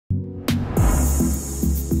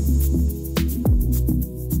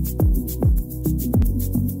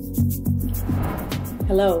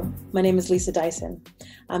Hello, my name is Lisa Dyson.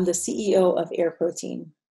 I'm the CEO of Air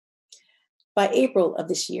Protein. By April of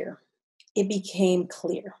this year, it became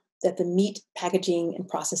clear that the meat packaging and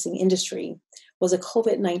processing industry was a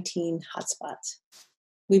COVID-19 hotspot.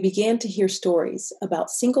 We began to hear stories about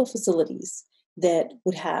single facilities that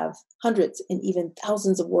would have hundreds and even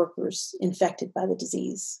thousands of workers infected by the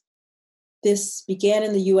disease. This began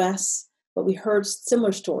in the US, but we heard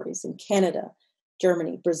similar stories in Canada,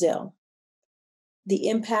 Germany, Brazil. The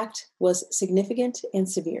impact was significant and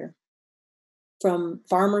severe, from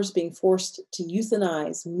farmers being forced to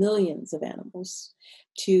euthanize millions of animals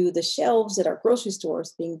to the shelves at our grocery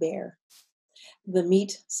stores being bare. The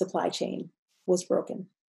meat supply chain was broken.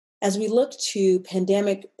 As we look to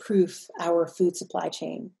pandemic-proof our food supply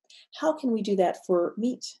chain, how can we do that for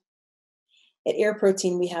meat? At Air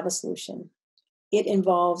Protein, we have a solution. It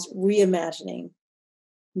involves reimagining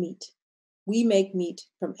meat. We make meat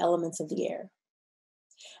from elements of the air.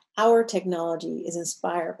 Our technology is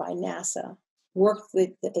inspired by NASA, work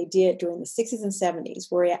that they did during the 60s and 70s,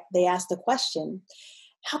 where they asked the question,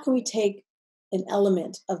 how can we take an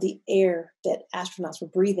element of the air that astronauts were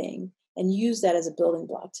breathing and use that as a building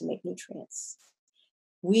block to make nutrients?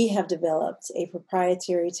 We have developed a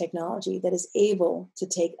proprietary technology that is able to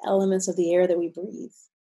take elements of the air that we breathe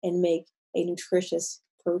and make a nutritious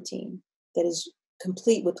protein that is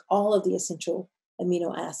complete with all of the essential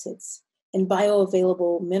amino acids and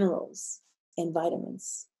bioavailable minerals and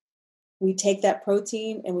vitamins. We take that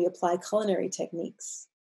protein and we apply culinary techniques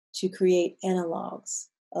to create analogs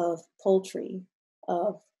of poultry,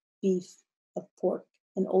 of beef, of pork,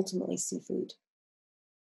 and ultimately seafood.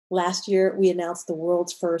 Last year, we announced the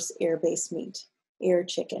world's first air-based meat, Air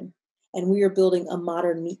Chicken, and we are building a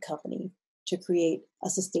modern meat company to create a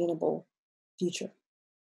sustainable future.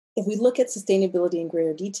 If we look at sustainability in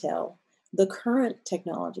greater detail, the current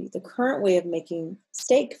technology, the current way of making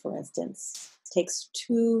steak, for instance, takes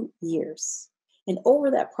 2 years. And over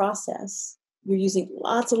that process, you're using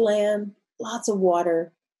lots of land, lots of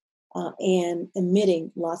water, and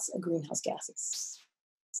emitting lots of greenhouse gases.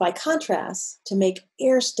 By contrast, to make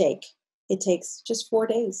air steak, it takes just 4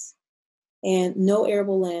 days. And no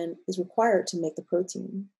arable land is required to make the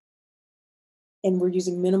protein. And we're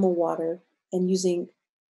using minimal water and using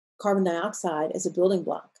carbon dioxide as a building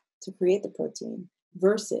block to create the protein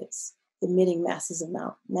versus emitting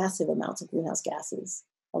massive amounts of greenhouse gases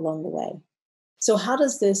along the way. So how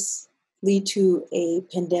does this lead to a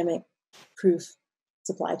pandemic-proof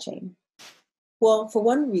supply chain? Well, for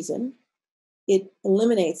one reason, it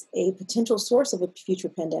eliminates a potential source of a future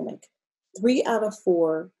pandemic. 3 out of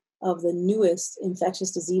 4 of the newest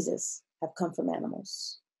infectious diseases have come from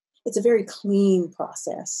animals. It's a very clean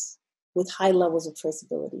process with high levels of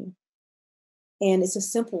traceability. And it's a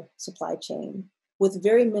simple supply chain with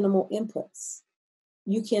very minimal inputs.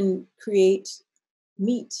 You can create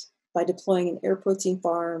meat by deploying an air protein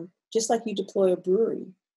farm, just like you deploy a brewery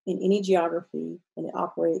in any geography, and it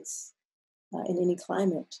operates in any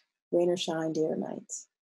climate, rain or shine, day or night.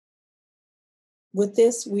 With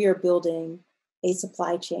this, we are building a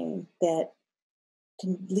supply chain that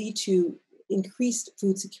can lead to increased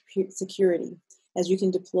food security, as you can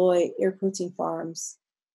deploy air protein farms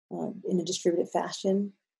in a distributed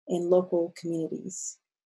fashion in local communities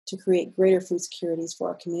to create greater food securities for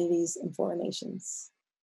our communities and for our nations.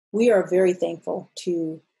 We are very thankful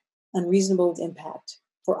to Unreasonable Impact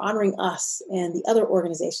for honoring us and the other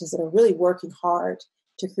organizations that are really working hard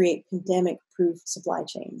to create pandemic-proof supply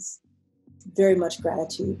chains. Very much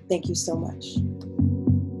gratitude. Thank you so much.